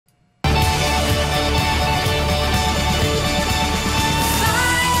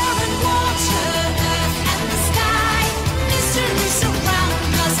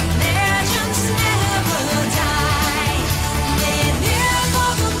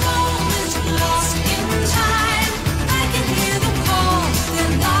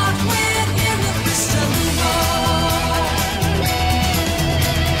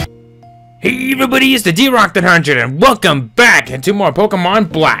Hey everybody, it's the D-Rock 100 and welcome back to more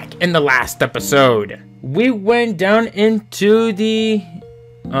Pokemon Black. In the last episode, we went down into the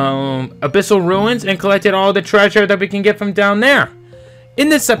Abyssal Ruins and collected all the treasure that we can get from down there. In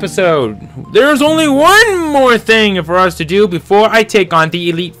this episode, there's only one more thing for us to do before I take on the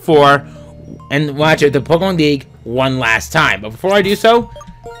Elite Four and watch the Pokemon League one last time. But before I do so,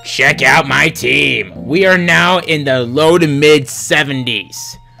 check out my team. We are now in the low to mid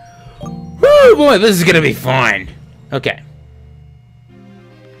 70s. Oh boy, this is gonna be fun. Okay.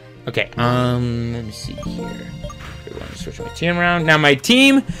 Let me see here. We're going to switch my team around. Now my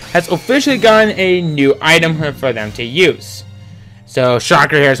team has officially gotten a new item for them to use. So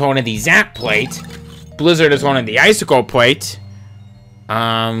Shocker here is holding the Zap plate. Blizzard is holding the Icicle plate.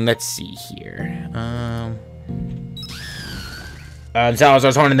 Let's see here.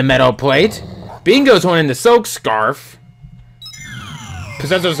 Salazar's holding the Metal plate. Bingo's holding the Silk Scarf.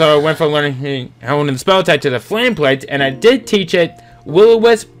 Possessor went from learning holding the spell type to the flame plate, and I did teach it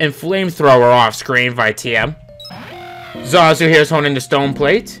Will-O-Wisp and Flamethrower off screen by TM. Zazu here is holding the stone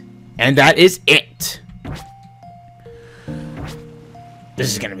plate, and that is it.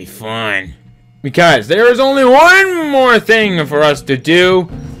 This is gonna be fun because there is only one more thing for us to do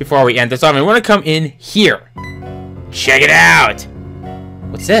before we end this off. I want to come in here. Check it out.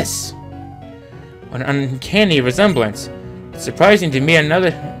 What's this? An uncanny resemblance. It's surprising to meet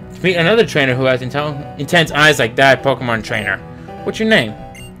another trainer who has intense eyes like that. Pokemon trainer. What's your name?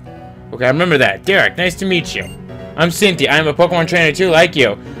 Okay, I remember that. Derek, nice to meet you. I'm Cynthia. I'm a Pokemon trainer too, like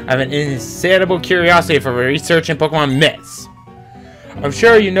you. I have an insatiable curiosity for researching Pokemon myths. I'm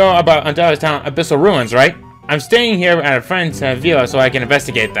sure you know about Undoubted's town Abyssal Ruins, right? I'm staying here at a friend's villa so I can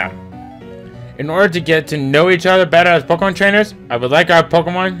investigate them. In order to get to know each other better as Pokemon trainers, I would like our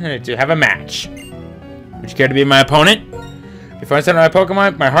Pokemon to have a match. Would you care to be my opponent? Before I send my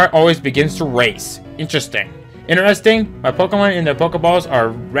Pokemon, my heart always begins to race. Interesting. Interesting, my Pokemon in the Pokeballs are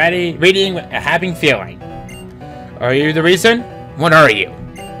radiating with a happy feeling. Are you the reason? What are you?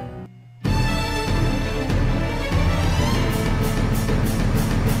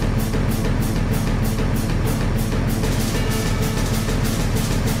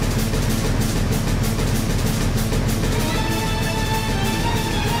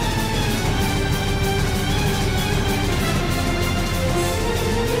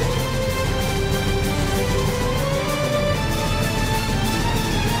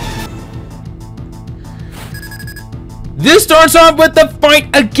 This starts off with the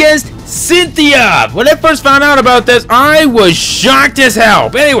fight against Cynthia. When I first found out about this, I was shocked as hell.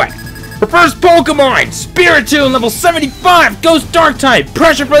 But anyway, her first Pokemon, Spiritomb, level 75, Ghost Dark type,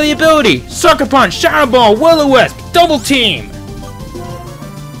 pressure for the ability, Sucker Punch, Shadow Ball, Will-O-Wisp, Double Team.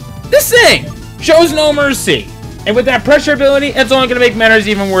 This thing shows no mercy. And with that pressure ability, it's only going to make matters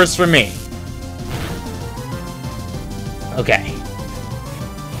even worse for me. Okay.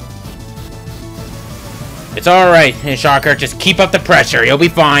 It's alright, Shocker. Just keep up the pressure. You'll be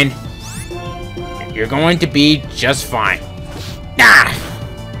fine. You're going to be just fine. Ah!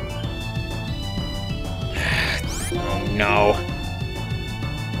 Oh, no.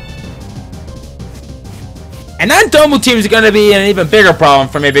 And that double team is going to be an even bigger problem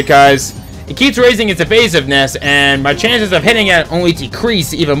for me because it keeps raising its evasiveness and my chances of hitting it only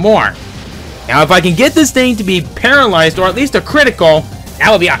decrease even more. Now, if I can get this thing to be paralyzed or at least a critical,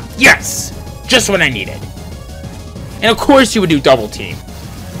 that would be a yes! Just what I needed. And of course you would do double team.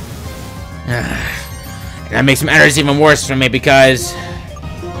 And that makes matters even worse for me because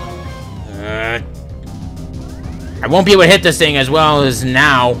I won't be able to hit this thing as well as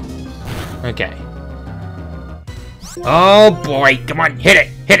now. Okay. Oh boy, come on, hit it,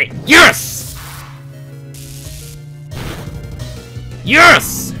 hit it. Yes!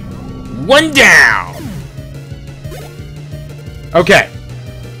 Yes! One down. Okay.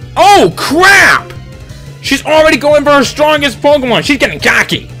 Oh crap! She's already going for her strongest Pokemon. She's getting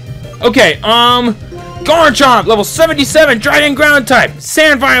cocky. Okay, Garchomp, level 77, Dragon Ground type.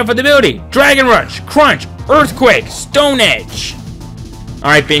 Sand Fire for the ability. Dragon Rush, Crunch, Earthquake, Stone Edge.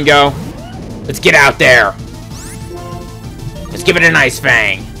 Alright, Bingo. Let's get out there. Let's give it an Ice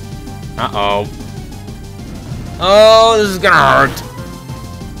Fang. Uh-oh. Oh, this is gonna hurt.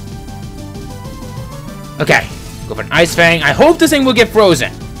 Okay, go for an Ice Fang. I hope this thing will get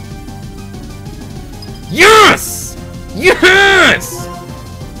frozen. Yes! Yes!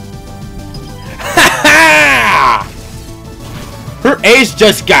 Ha ha! Her ace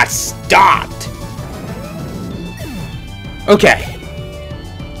just got stopped. Okay.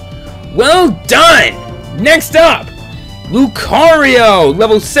 Well done! Next up, Lucario,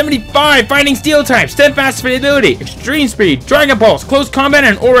 level 75, Fighting Steel type, Steadfast for the ability, Extreme Speed, Dragon Pulse, Close Combat,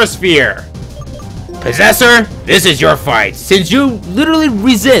 and Aura Sphere. Possessor, this is your fight, since you literally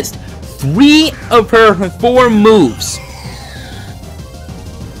resist 3 of her 4 moves.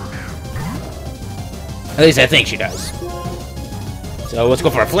 At least I think she does. So let's go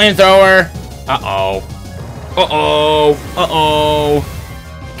for a flamethrower. Uh-oh. Uh-oh. Uh-oh.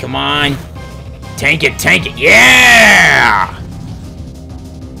 Come on. Tank it, tank it. Yeah!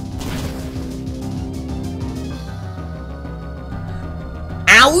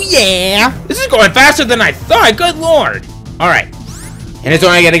 Oh yeah! This is going faster than I thought, good lord! Alright. And it's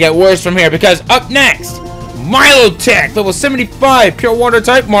only gonna get worse from here because up next, Milotech, level 75, pure water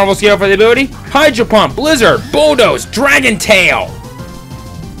type, Marvel scale for the ability, Hydro Pump, Blizzard, Bulldoze, Dragon Tail.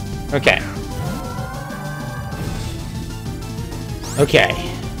 Okay.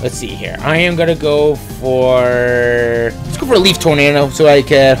 Okay, let's see here. I am gonna go for... Let's go for a Leaf Tornado so I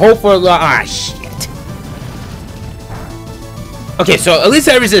can hope for... Ah, shit. Okay, so at least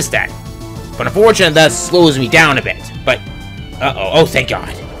I resist that. But unfortunately, that slows me down a bit. But, uh-oh. Oh, thank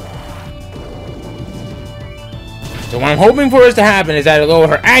God. So what I'm hoping for is to happen is that it'll lower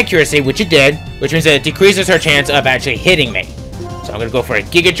her accuracy, which it did, which means that it decreases her chance of actually hitting me. So I'm going to go for a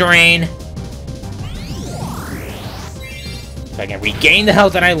Giga Drain. So I can regain the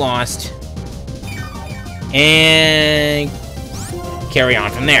health that I lost. And carry on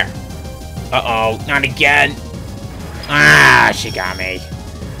from there. Uh-oh, not again. Ah, she got me.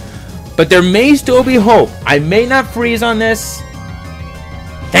 But there may still be hope. I may not freeze on this.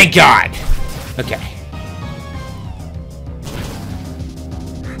 Thank God. Okay.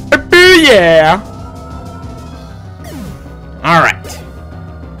 Yeah. Alright.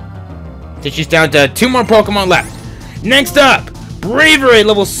 So she's down to 2 more Pokemon left. Next up, Bravery,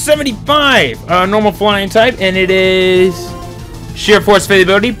 level 75. Normal flying type, and it is Sheer Force for the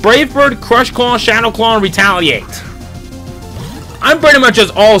ability. Brave Bird, Crush Claw, Shadow Claw, and Retaliate. I'm pretty much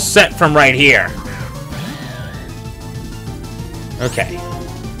just all set from right here. Okay.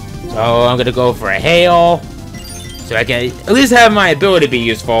 So I'm gonna go for a Hail. So I can at least have my ability be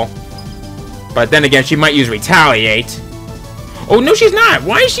useful. But then again, she might use Retaliate. Oh, no, she's not.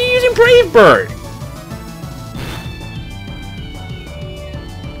 Why is she using Brave Bird?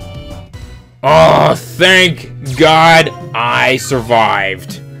 Oh, thank God I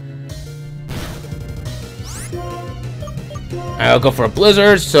survived. I'll go for a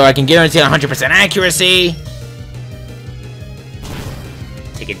Blizzard so I can guarantee 100% accuracy.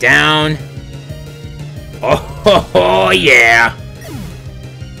 Take it down. Oh, yeah.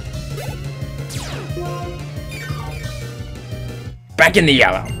 Back in the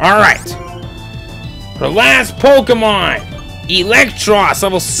yellow. Alright. The last Pokemon. Electros,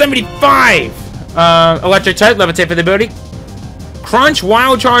 level 75. Electric type, levitate for the ability. Crunch,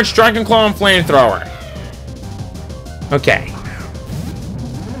 Wild Charge, Dragon Claw, and Flamethrower. Okay.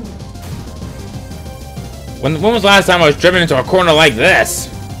 When was the last time I was driven into a corner like this?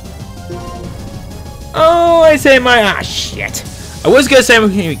 Oh, I say my... Ah, shit. I was gonna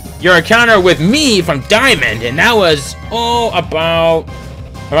say your encounter with me from Diamond, and that was, oh, about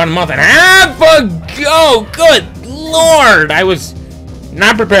a month and a half ago. Good lord. I was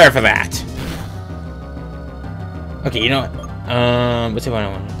not prepared for that. Okay, you know what? Let's see what I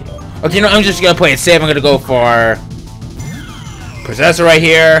want to do. Okay, you know, I'm just gonna play it safe. I'm gonna go for Possessor right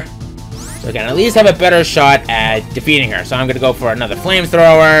here. So I can at least have a better shot at defeating her. So I'm gonna go for another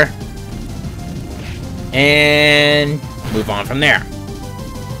Flamethrower. And move on from there.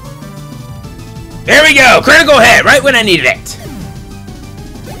 There we go! Critical hit! Right when I needed it!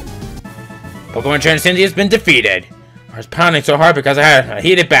 Pokemon Trainer Cynthia has been defeated. I was pounding so hard because I had a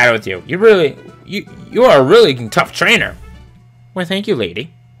heated battle with you. You are a really tough trainer. Well, thank you,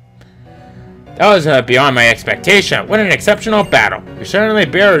 lady. That was beyond my expectation. What an exceptional battle. You certainly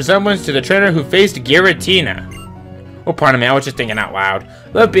bear a resemblance to the trainer who faced Giratina. Oh, pardon me, I was just thinking out loud.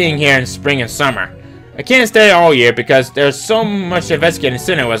 Love being here in spring and summer. I can't stay all year because there's so much to investigate in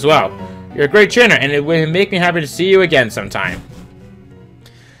Sinnoh as well. You're a great trainer, and it would make me happy to see you again sometime.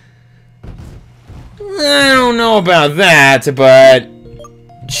 I don't know about that, but...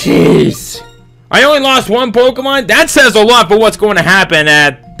 Jeez. I only lost 1 Pokemon? That says a lot for what's going to happen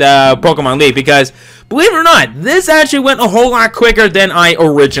at the Pokemon League, because, believe it or not, this actually went a whole lot quicker than I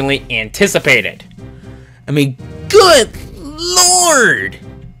originally anticipated. I mean, good lord!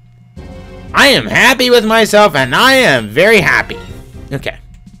 I am happy with myself, and I am very happy. Okay.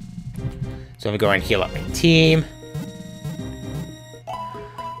 So I'm going to go and heal up my team.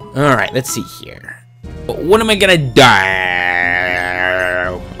 Alright, let's see here. What am I going to do?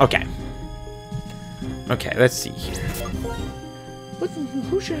 Okay. Okay, let's see here.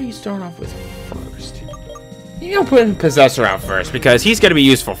 Who should I start off with first? You know, put Possessor out first, because he's going to be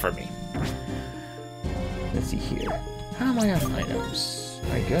useful for me.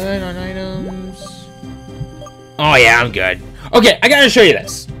 good on items? Oh yeah, I'm good. Okay, I gotta show you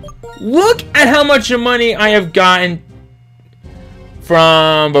this. Look at how much money I have gotten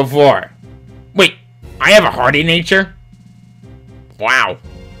from before. Wait, I have a hardy nature? Wow.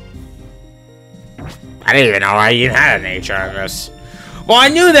 I didn't even know I even had a nature on this. Well, I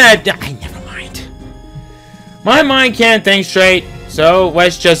knew that. Never mind. My mind can't think straight, so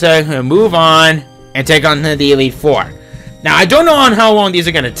let's just move on and take on the Elite Four. Now, I don't know on how long these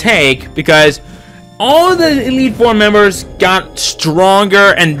are going to take, because all the Elite Four members got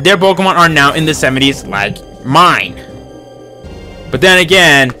stronger, and their Pokemon are now in the 70s, like mine. But then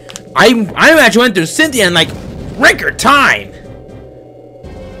again, I actually went through Cynthia in, like, record time.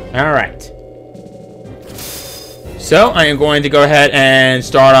 Alright. So, I am going to go ahead and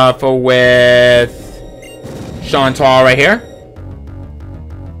start off with Chantal right here.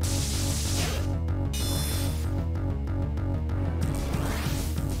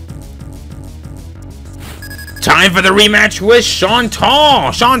 Time for the rematch with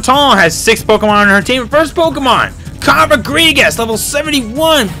Chantal. Chantal has 6 Pokemon on her team. First Pokemon, Rodriguez, level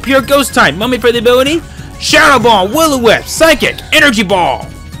 71, pure Ghost type. Mummy for the ability, Shadow Ball, Will-O-Wisp, Psychic, Energy Ball.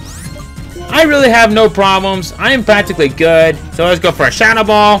 I really have no problems. I am practically good. So let's go for a Shadow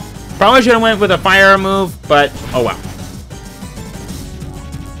Ball. Probably should have went with a Fire move, but oh well.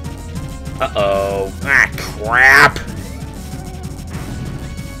 Uh-oh. Ah, crap.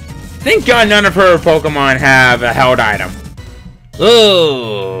 Thank God none of her Pokemon have a held item.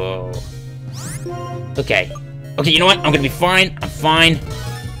 Ooh. Okay. Okay, you know what? I'm gonna be fine. I'm fine.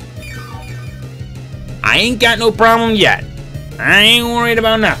 I ain't got no problem yet. I ain't worried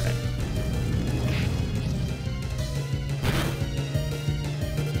about nothing.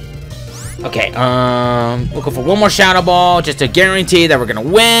 Okay, we'll go for one more Shadow Ball just to guarantee that we're gonna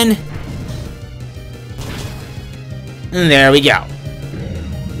win. And there we go.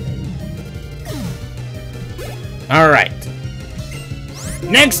 Alright.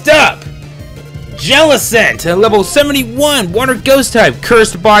 Next up, Jellicent, level 71, Water Ghost type,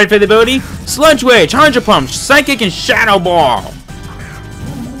 Cursed Body for the ability, Sludge Wave, Hydro Pump, Psychic, and Shadow Ball.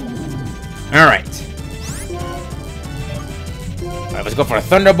 Alright. Alright, let's go for a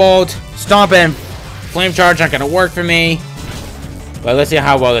Thunderbolt. Stomp and Flame Charge aren't gonna work for me. But let's see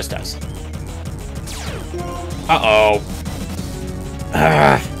how well this does. Uh-oh.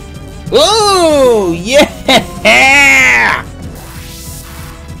 Ooh, yeah!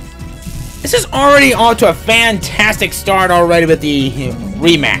 This is already off to a fantastic start already with the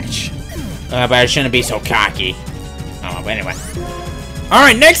rematch. But I shouldn't be so cocky. Oh, but anyway.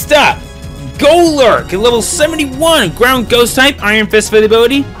 Alright, next up. Golurk, level 71, Ground Ghost type, Iron Fist for the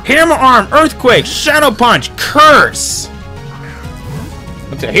ability, Hammer Arm, Earthquake, Shadow Punch, Curse.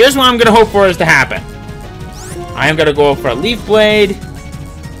 Okay, here's what I'm gonna hope for is to happen. I am gonna go for a Leaf Blade.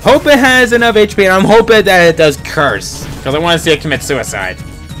 Hope it has enough HP, and I'm hoping that it does Curse, because I want to see it commit suicide.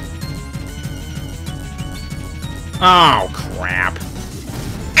 Oh, crap.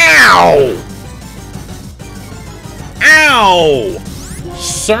 Ow! Ow!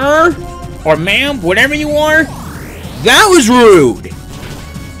 Sir? Or ma'am, whatever you are? That was rude!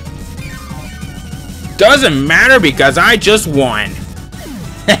 Doesn't matter because I just won.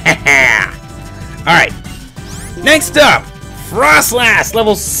 Alright. Next up, Frostlass,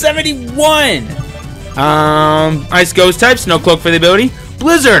 level 71. Ice Ghost type, Snow Cloak for the ability.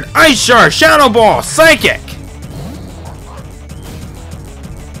 Blizzard, Ice Shard, Shadow Ball, Psychic.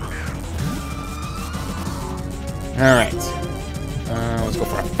 Alright. Let's go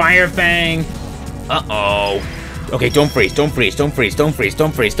for a Fire Fang. Uh-oh. Okay, don't freeze, don't freeze, don't freeze, don't freeze,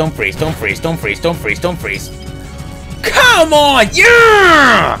 don't freeze, don't freeze, don't freeze, don't freeze, don't freeze, don't freeze. Come on,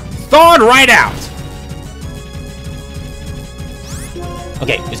 yeah! Thawed right out.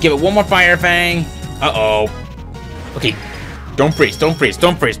 Okay, let's give it one more Fire Fang. Uh-oh. Okay. Don't freeze, don't freeze,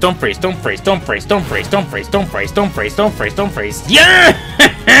 don't freeze, don't freeze, don't freeze, don't freeze, don't freeze, don't freeze, don't freeze, don't freeze, don't freeze, don't freeze. Yeah!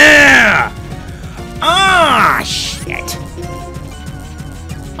 Ah, shit.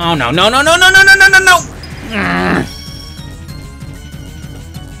 Oh no, no, no, no, no, no, no, no, no, no!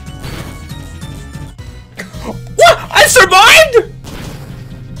 What? I survived?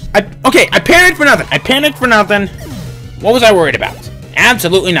 Okay, I panicked for nothing. I panicked for nothing. What was I worried about?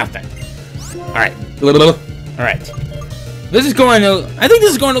 Absolutely nothing. Alright. Alright. This is going I think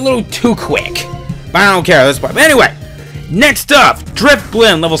this is going a little too quick. But I don't care at this point. But anyway. Next up,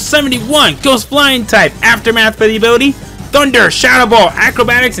 Drifblim, level 71, Ghost Flying type, Aftermath for the ability, Thunder, Shadow Ball,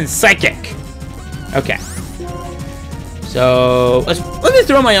 Acrobatics, and Psychic. Okay. So let me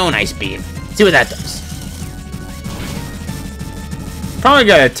throw my own Ice Beam. See what that does. Probably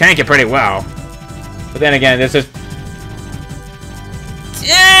gonna tank it pretty well. But then again, this is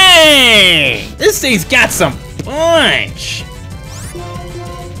Dang! This thing's got some punch.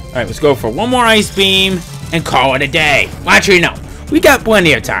 Alright, let's go for one more Ice Beam and call it a day. Well, actually, no. We got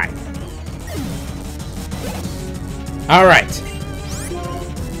plenty of time. Alright.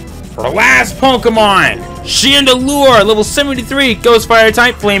 For the last Pokemon, Chandelure, level 73, Ghost Fire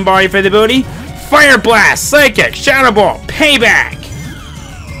type, Flame Body for the ability, Fire Blast, Psychic, Shadow Ball, Payback.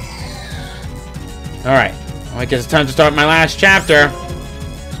 Alright, well, I guess it's time to start my last chapter.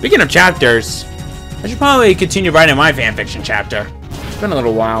 Speaking of chapters, I should probably continue writing my fanfiction chapter. It's been a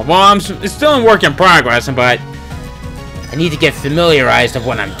little while. Well, it's still in work in progress, but I need to get familiarized of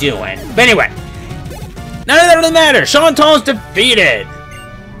what I'm doing. But anyway, none of that really matters. Chantal's defeated.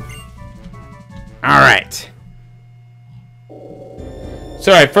 Alright.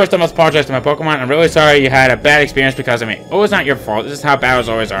 Sorry, first I must apologize to my Pokemon. I'm really sorry you had a bad experience because of me. Oh, it's not your fault. This is how battles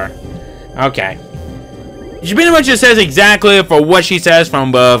always are. Okay. She pretty much just says exactly for what she says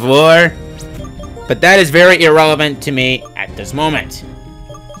from before. But that is very irrelevant to me at this moment.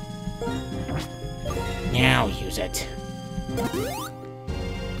 Now use it.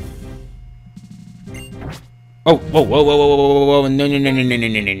 Oh, whoa, whoa, whoa, whoa, whoa, whoa, whoa, no, no, no, no, no, no,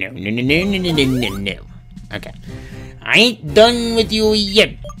 no, no, no, no, no, no, no, no, no. Okay. I ain't done with you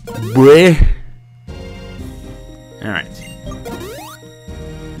yet, boy. Alright.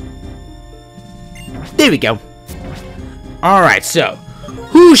 There we go. Alright, so,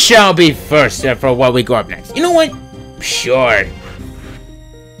 who shall be first for what we go up next? You know what? Sure.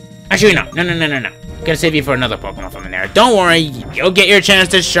 Actually, no. No, no, no, no, no. I'm gonna save you for another Pokemon from in there. Don't worry. You'll get your chance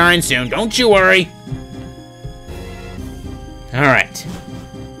to shine soon. Don't you worry. Alright.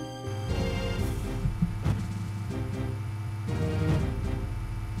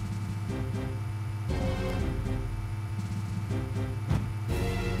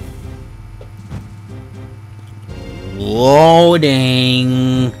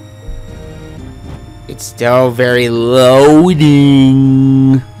 Loading. It's still very loading.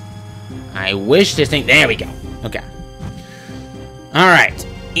 I wish this thing... There we go. Okay. Alright.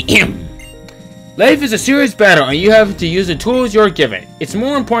 Life is a serious battle, and you have to use the tools you're given. It's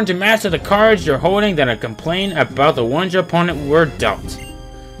more important to master the cards you're holding than to complain about the ones your opponent were dealt.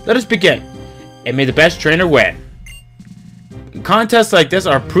 Let us begin, and may the best trainer win. Contests like this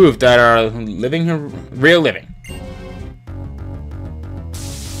are proof that are real living.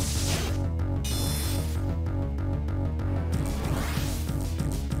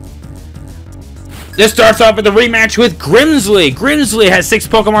 This starts off with a rematch with Grimsley. Grimsley has 6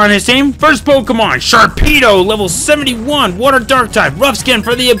 Pokemon on his team. First Pokemon, Sharpedo, level 71, Water Dark type, Rough Skin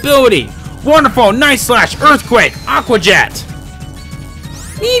for the ability. Wonderful, Nice Slash, Earthquake, Aqua Jet.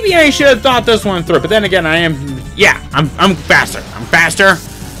 Maybe I should have thought this one through, but then again, I'm faster. I'm faster.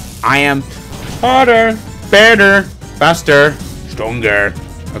 I am harder, better, faster, stronger.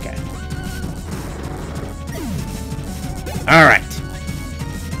 Okay. Alright.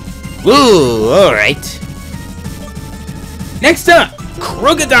 Ooh, alright. Next up,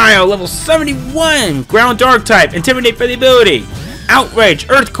 Crocodile, level 71, Ground Dark type, Intimidate for the ability. Outrage,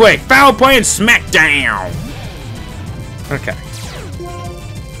 Earthquake, Foul Play, and Smackdown. Okay.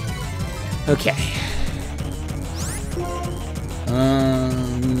 Okay.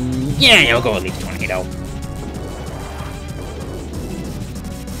 Yeah, you'll go at least 20, though.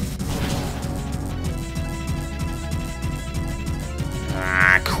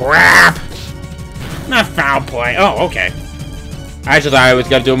 Ah, crap! Not Foul Play. Oh, okay. I actually thought I was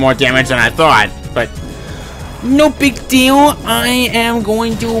gonna do more damage than I thought, but no big deal. I am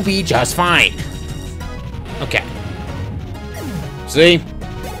going to be just fine. Okay. See?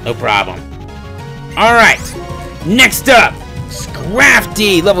 No problem. Alright. Next up,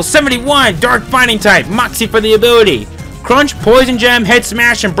 Scrafty, level 71, Dark Fighting type, Moxie for the ability. Crunch, Poison Gem, Head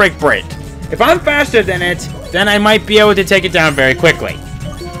Smash, and Break Break. If I'm faster than it, then I might be able to take it down very quickly.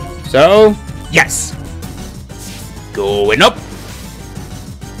 So, yes. Going up.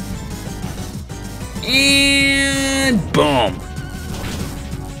 And boom.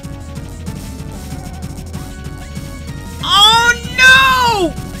 Oh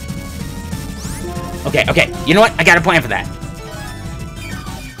no! Okay, okay. You know what? I got a plan for that.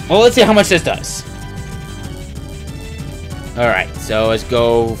 Well, let's see how much this does. Alright, so let's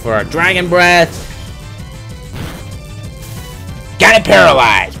go for a Dragon Breath. Got it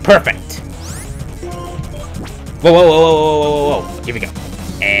paralyzed. Perfect. Whoa, whoa, whoa, whoa, whoa, whoa, whoa. Here we go.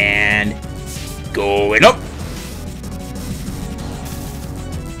 And going up.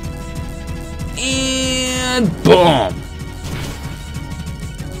 And boom.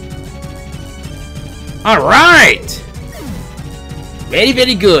 Alright. Very,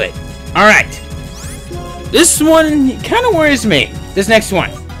 very good. Alright. This one kind of worries me. this next one.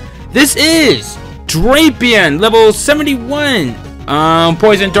 This is Drapion, level 71.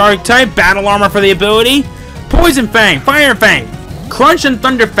 Poison Dark type, battle armor for the ability. Poison Fang, Fire Fang, Crunch and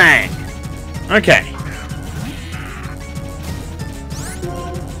Thunder Fang. Okay.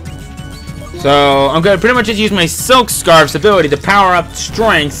 So I'm gonna pretty much just use my Silk Scarf's ability to power up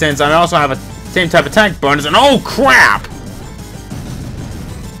strength, since I also have a same type of attack bonus. And oh crap!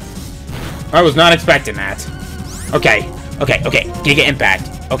 I was not expecting that. Okay, Giga Impact.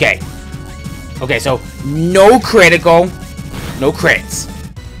 Okay, so no critical, no crits.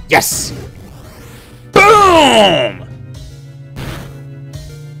 Yes! Boom!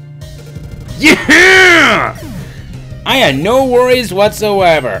 Yeah! I had no worries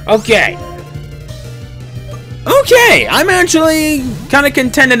whatsoever. Okay, I'm actually kind of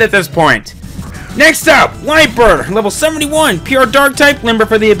contented at this point. Next up, Lightbird, level 71, pure dark type, limber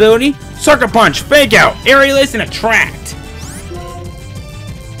for the ability, Sucker Punch, Fake Out, Aerialist, and Attract.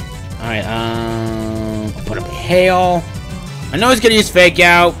 Alright, I'll put up Hail. I know he's gonna use Fake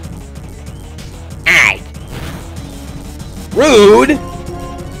Out. Aye. Rude.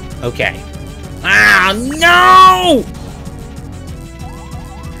 Okay. Ah, no!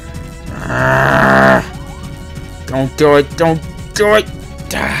 Don't do it, don't do it.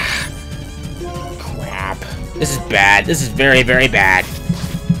 Crap. This is bad. This is very, very bad.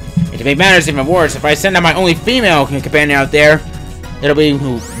 And to make matters even worse, if I send out my only female companion out there, it'll be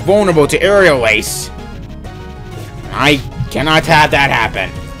vulnerable to Aerial Ace. I cannot have that happen.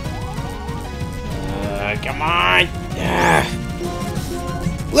 Come on.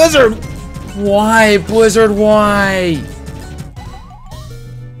 Blizzard! Why, Blizzard, why?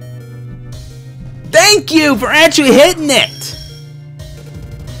 Thank you for actually hitting it!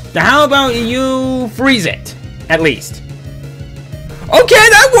 Now how about you freeze it, at least? Okay,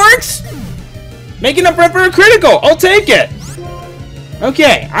 that works! Making up for a critical, I'll take it!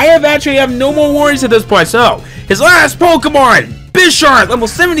 Okay, I have no more worries at this point, so his last Pokemon! Bisharp, level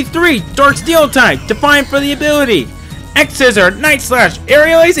 73, Dark Steel type, Defiant for the ability. X-Scissor, Night Slash,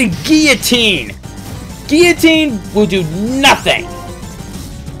 Aerial Ace, and Guillotine. Guillotine will do nothing.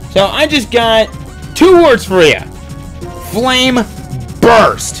 So I just got 2 words for you. Flame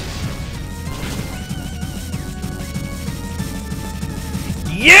Burst.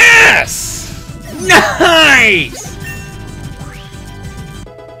 Yes! Nice!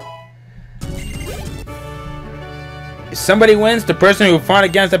 If somebody wins, the person who fought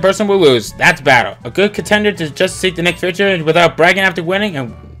against that person will lose. That's battle. A good contender to just seek the next victory without bragging after winning,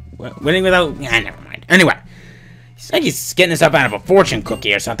 and winning without... never mind. Anyway. It's like he's getting himself out of a fortune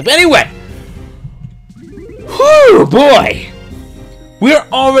cookie or something. But anyway. Whew, boy. We're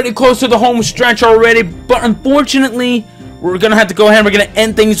already close to the home stretch already, but unfortunately, we're going to have to go ahead and we're going to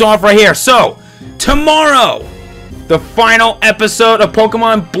end things off right here. So, tomorrow, the final episode of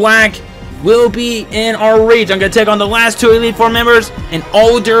Pokemon Black will be in our reach. I'm going to take on the last 2 Elite Four members, and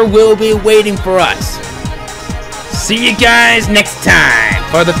Alder will be waiting for us. See you guys next time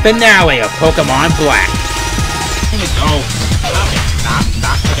for the finale of Pokemon Black. Here we go.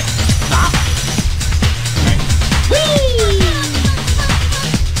 Stop.